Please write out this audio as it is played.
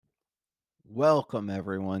Welcome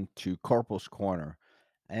everyone to Corporal's Corner.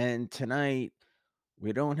 And tonight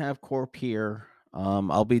we don't have Corp here.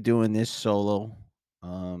 I'll be doing this solo.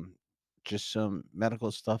 Um, just some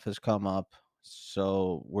medical stuff has come up,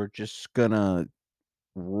 so we're just gonna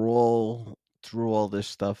roll through all this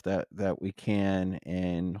stuff that we can,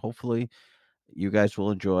 and hopefully you guys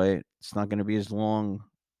will enjoy it. It's not going to be as long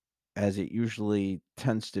as it usually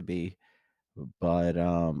tends to be, but,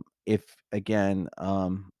 if again,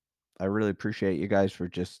 I really appreciate you guys for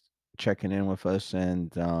just checking in with us,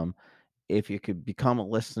 and, if you could become a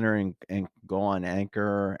listener and go on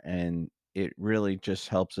Anchor, and it really just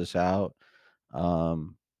helps us out,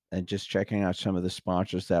 and just checking out some of the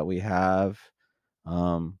sponsors that we have,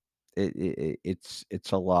 um, it's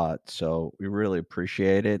a lot, so we really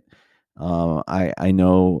appreciate it. I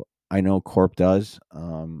know Corp does,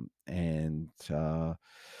 and,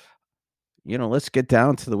 let's get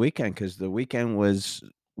down to the weekend because the weekend was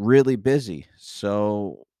really busy.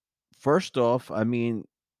 So, first off, I mean,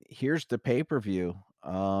 here's the pay-per-view,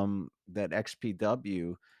 that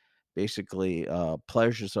XPW basically,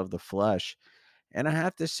 Pleasures of the Flesh, and I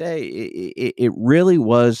have to say it really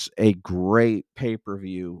was a great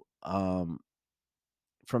pay-per-view, from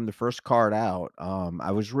the first card out.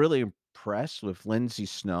 I was really impressed with Lindsay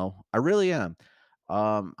Snow. I really am.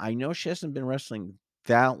 I know she hasn't been wrestling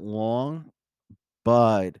that long,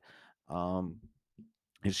 but, um,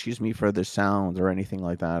 excuse me for the sound or anything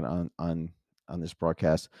like that on this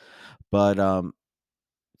broadcast, but,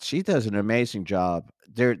 she does an amazing job.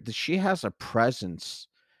 She has a presence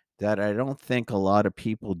that I don't think a lot of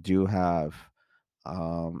people do have.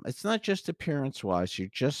 It's not just appearance-wise, she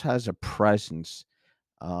just has a presence.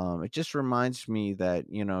 It just reminds me that,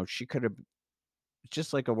 she could have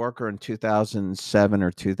just like a worker in 2007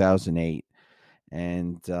 or 2008,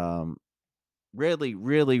 and, really,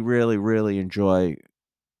 really, really, really enjoy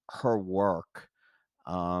her work,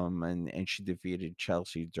 and she defeated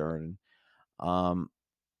Chelsea Dern. Um,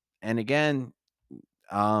 and again,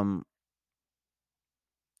 um,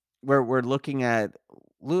 we're looking at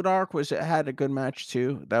Ludark was had a good match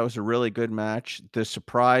too. That was a really good match. The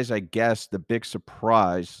surprise, I guess, the big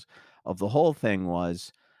surprise of the whole thing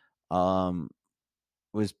um,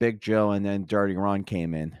 was Big Joe, and then Dirty Ron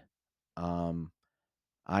came in. Um,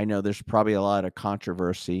 I know there's probably a lot of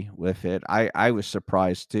controversy with it. I was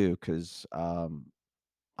surprised too because I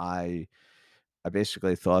I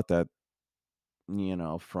basically thought that,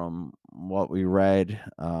 from what we read,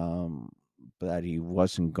 that he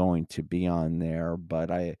wasn't going to be on there,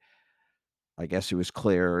 but I guess he was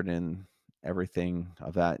cleared and everything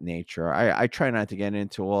of that nature. I try not to get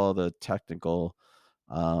into all the technical,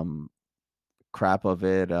 um, crap of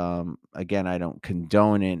it. Again, I don't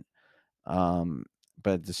condone it, um,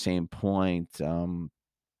 but at the same point, my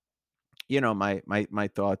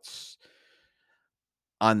thoughts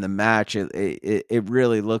on the match, it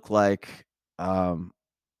really looked like, um,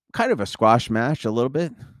 kind of a squash match a little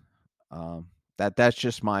bit. Um, that's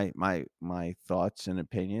just my thoughts and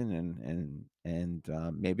opinion, and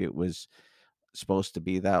maybe it was supposed to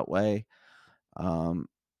be that way. Um,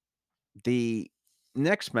 the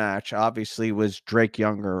next match obviously was Drake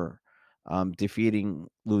Younger, defeating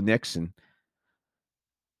Lou Nixon.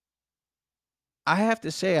 I have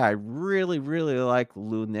to say I really, really like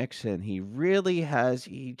Lou Nixon. He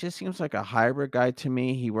just seems like a hybrid guy to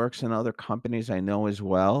me. He works in other companies I know as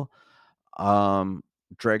well. Um,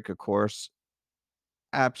 Drake, of course,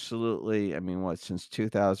 absolutely. I mean, what, since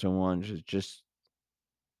 2001, just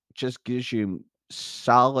gives you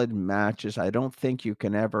solid matches. I don't think you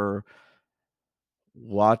can ever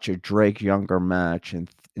watch a Drake Younger match and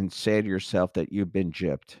say to yourself that you've been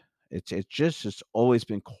gypped. It's always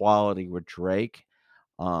been quality with Drake.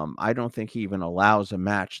 I don't think he even allows a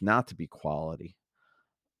match not to be quality.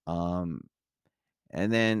 Um,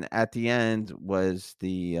 and then at the end was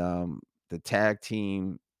the tag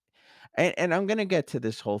team, and I'm gonna get to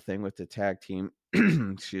this whole thing with the tag team,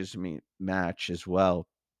 excuse me, match as well.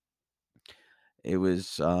 It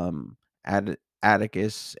was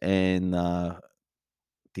Atticus and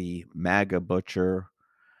the MAGA Butcher,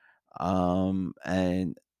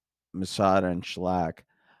 and Masada and Shlak.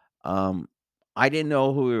 Um, I didn't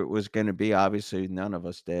know who it was gonna be, obviously, none of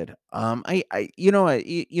us did. Looking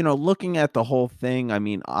at the whole thing, I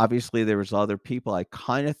mean, obviously, there was other people I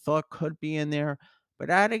kinda thought could be in there, but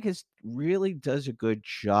Atticus really does a good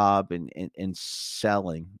job in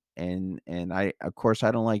selling, and I of course,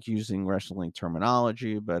 I don't like using wrestling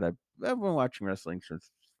terminology, but I've been watching wrestling since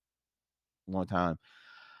a long time.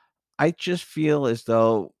 I just feel as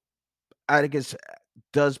though Atticus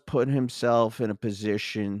does put himself in a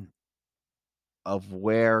position of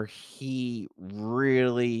where he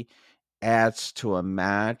really adds to a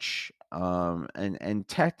match, and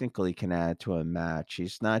technically can add to a match.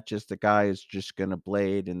 He's not just a guy who's just gonna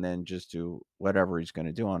blade and then just do whatever he's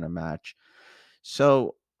gonna do on a match.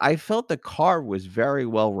 So, I felt the card was very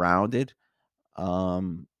well rounded.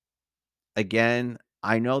 Um, Again,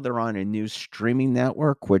 I know they're on a new streaming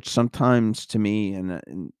network, which sometimes to me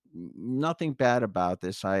and nothing bad about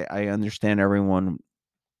this. I understand everyone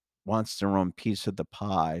wants their own piece of the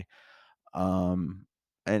pie.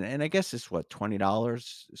 And I guess it's what,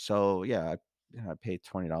 $20? So yeah, I paid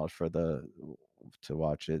 $20 for the to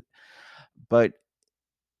watch it. But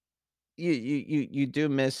you do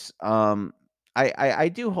miss I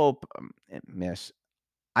do hope miss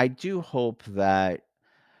I do hope that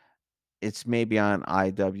it's maybe on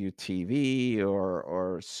IWTV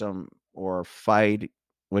or some or Fight,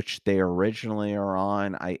 which they originally are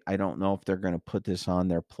on. I don't know if they're gonna put this on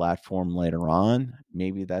their platform later on.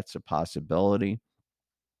 Maybe that's a possibility.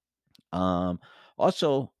 Um,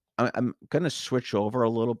 Also, I'm gonna switch over a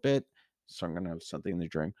little bit, so I'm gonna have something to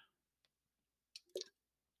drink,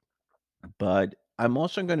 but I'm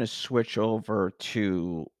also gonna switch over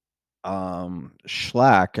to,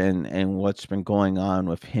 Schlack and what's been going on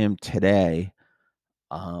with him today.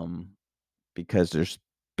 Um because there's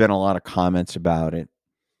been a lot of comments about it.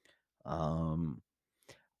 Um,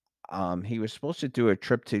 he was supposed to do a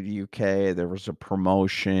trip to the UK. There was a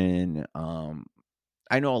promotion.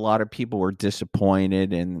 I know a lot of people were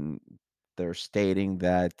disappointed, and they're stating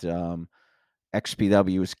that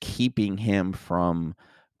XPW is keeping him from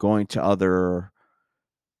going to other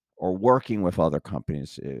or working with other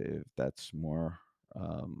companies. If that's more,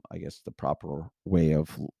 I guess, the proper way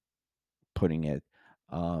of putting it.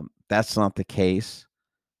 That's not the case.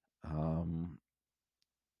 Um,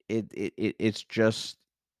 it's just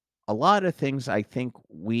a lot of things I think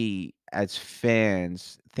we as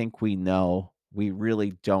fans think we know, we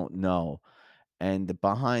really don't know. And the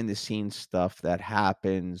behind the scenes stuff that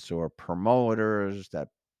happens or promoters that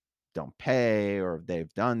don't pay or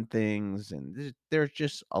they've done things and there's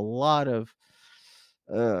just a lot of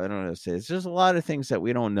I don't know how to say. It's just a lot of things that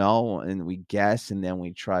we don't know and we guess and then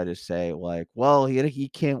we try to say like, well, he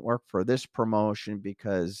can't work for this promotion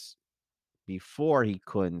because before he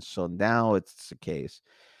couldn't, so now it's the case.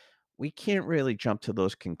 We can't really jump to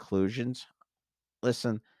those conclusions.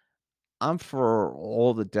 Listen, I'm for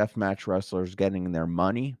all the deathmatch wrestlers getting their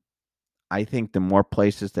money. I think the more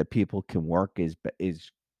places that people can work is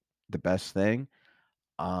the best thing.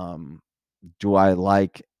 Um, do I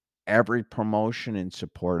like every promotion and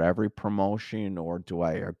support every promotion, or do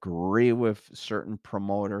I agree with certain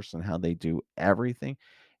promoters and how they do everything?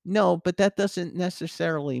 No, but that doesn't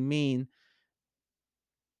necessarily mean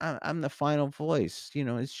I'm the final voice.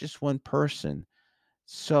 It's just one person.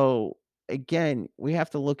 So again, we have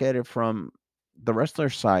to look at it from the wrestler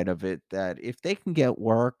side of it that if they can get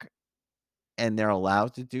work and they're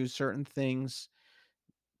allowed to do certain things,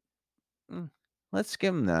 mm, let's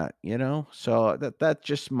give them that. So that's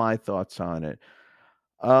just my thoughts on it.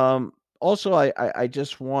 Also, I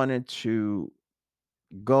just wanted to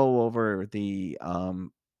go over the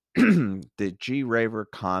the G Raver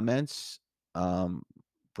comments. Um,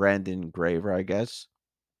 Brandon Graver, I guess.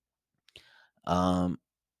 Um,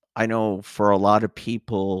 I know for a lot of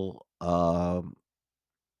people,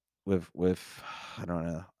 with I don't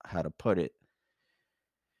know how to put it.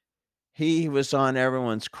 He was on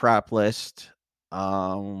everyone's crap list.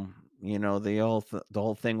 The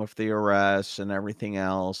whole thing with the arrests and everything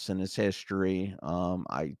else and his history.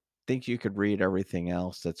 I think you could read everything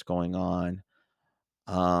else that's going on.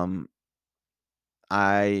 Um,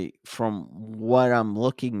 I from what I'm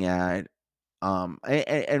looking at,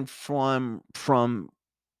 and from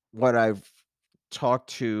what I've talked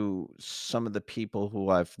to some of the people who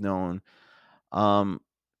I've known. Um,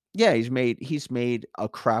 yeah, he's made a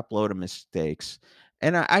crap load of mistakes,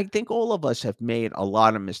 and I think all of us have made a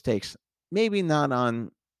lot of mistakes. Maybe not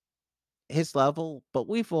on his level, but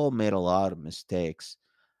we've all made a lot of mistakes.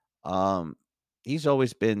 Um, he's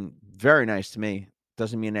always been very nice to me.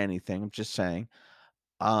 Doesn't mean anything. I'm just saying.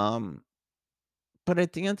 Um, but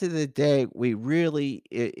at the end of the day, we really,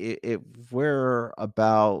 if we're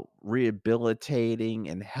about rehabilitating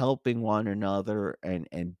and helping one another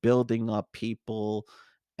and building up people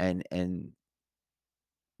and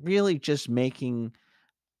really just making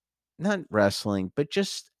not wrestling, but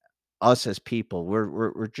just us as people.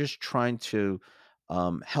 We're just trying to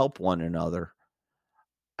help one another.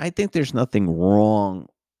 I think there's nothing wrong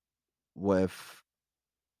with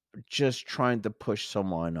just trying to push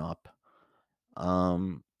someone up.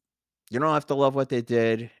 Um, you don't have to love what they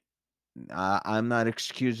did. I'm not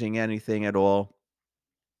excusing anything at all.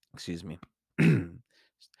 Excuse me.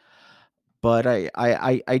 But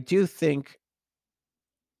I do think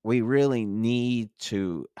we really need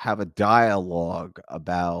to have a dialogue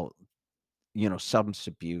about, substance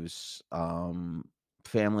abuse,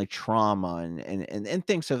 family trauma, and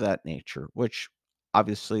things of that nature, which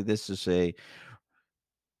obviously this is a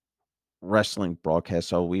wrestling broadcast,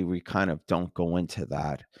 so we kind of don't go into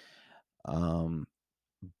that. Um,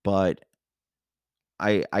 but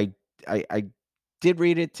I I did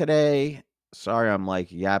read it today. Sorry, I'm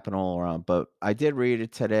like yapping all around, but I did read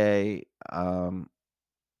it today.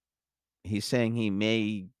 He's saying he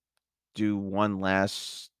may do one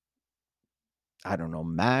last, I don't know,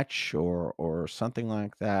 match or something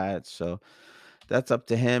like that. So that's up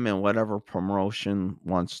to him and whatever promotion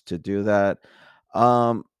wants to do that.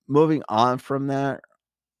 Moving on from that,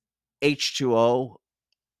 H2O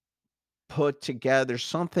put together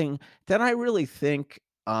something that I really think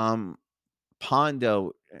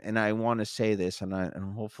Pondo, and I want to say this,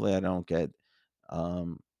 and hopefully I don't get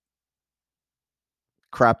um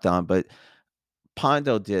crapped on, but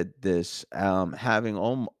Pondo did this, having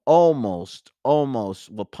almost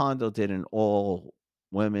well, Pondo did an all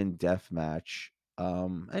women death match,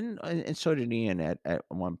 and so did Ian at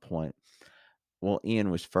one point. Well, Ian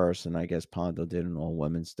was first, and I guess Pondo did an all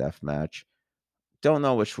women's death match. Don't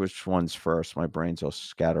know which one's first. My brain's all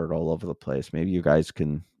scattered all over the place. Maybe you guys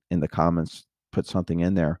can in the comments put something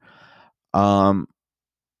in there. Um,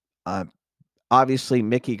 uh, Obviously,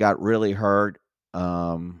 Mickey got really hurt.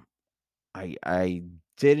 Um, I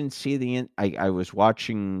didn't see I was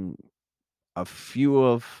watching a few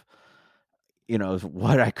of,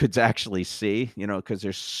 what I could actually see, because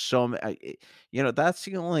there's so many. That's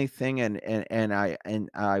the only thing, and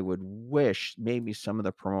I would wish maybe some of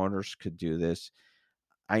the promoters could do this.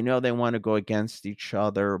 I know they want to go against each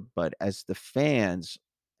other, but as the fans,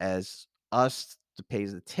 as us to pay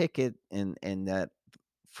the ticket, and that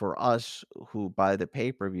for us who buy the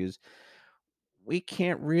pay-per-views, we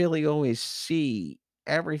can't really always see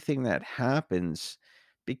everything that happens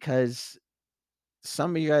because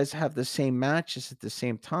some of you guys have the same matches at the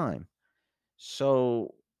same time.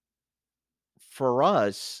 So for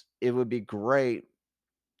us, it would be great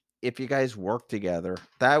if you guys work together.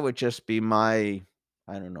 That would just be my,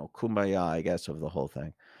 I don't know, kumbaya, I guess, of the whole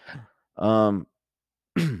thing. Um,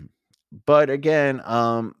 but again,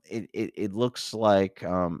 it looks like,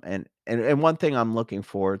 and one thing I'm looking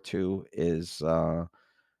forward to is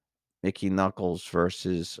Mickey Knuckles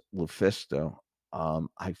versus Lufisto.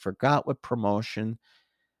 I forgot what promotion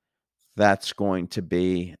that's going to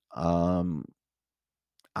be.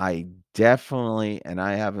 I definitely, and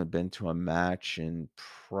I haven't been to a match in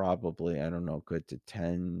probably, I don't know, good to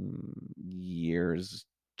 10 years,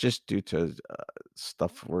 just due to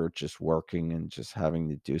stuff. We're just working and just having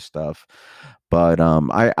to do stuff. But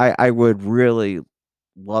I would really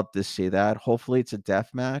love to see that. Hopefully it's a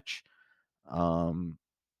death match. Um,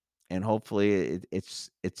 and hopefully it's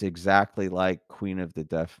exactly like Queen of the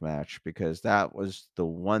Death Match, because that was the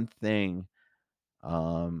one thing.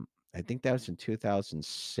 I think that was in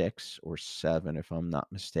 2006 or 7, if I'm not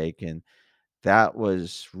mistaken. That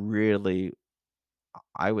was really,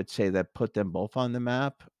 I would say, that put them both on the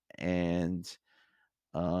map, and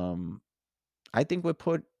um, I think would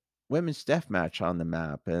put women's death match on the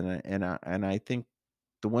map, and I think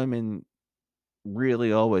the women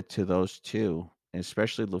really owe it to those 2, and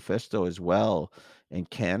especially Lufisto as well in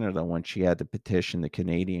Canada, when she had to petition the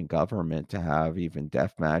Canadian government to have even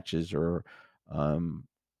death matches, or um,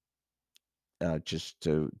 just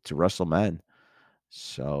to wrestle men.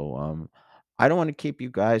 So, I don't wanna keep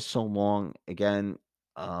you guys so long. Again,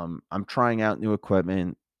 I'm trying out new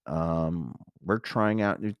equipment. We're trying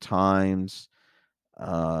out new times.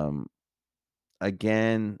 Um,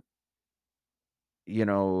 Again,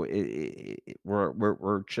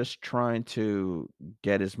 we're just trying to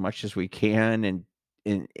get as much as we can, and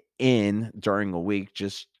in during a week,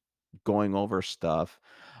 just going over stuff,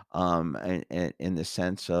 and in the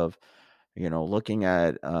sense of, looking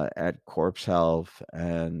at corpse health,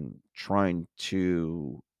 and trying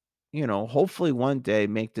to, hopefully one day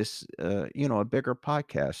make this, a bigger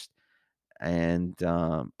podcast. And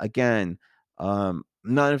again,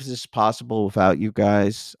 none of this is possible without you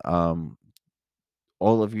guys.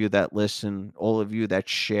 All of you that listen, all of you that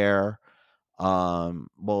share, all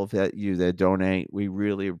of that you that donate, we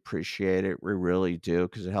really appreciate it. We really do,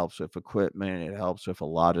 because it helps with equipment. It helps with a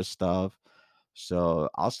lot of stuff. So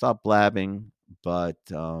I'll stop blabbing, but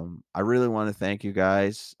I really want to thank you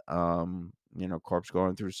guys. Corp's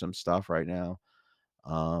going through some stuff right now.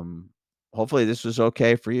 Um, Hopefully this was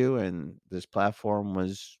okay for you, and this platform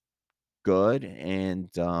was good. And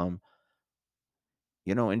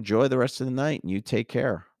enjoy the rest of the night, and you take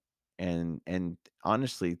care. and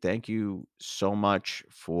honestly, thank you so much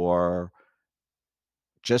for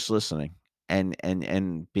just listening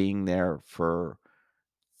and being there for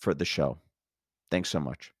the show. Thanks so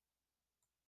much.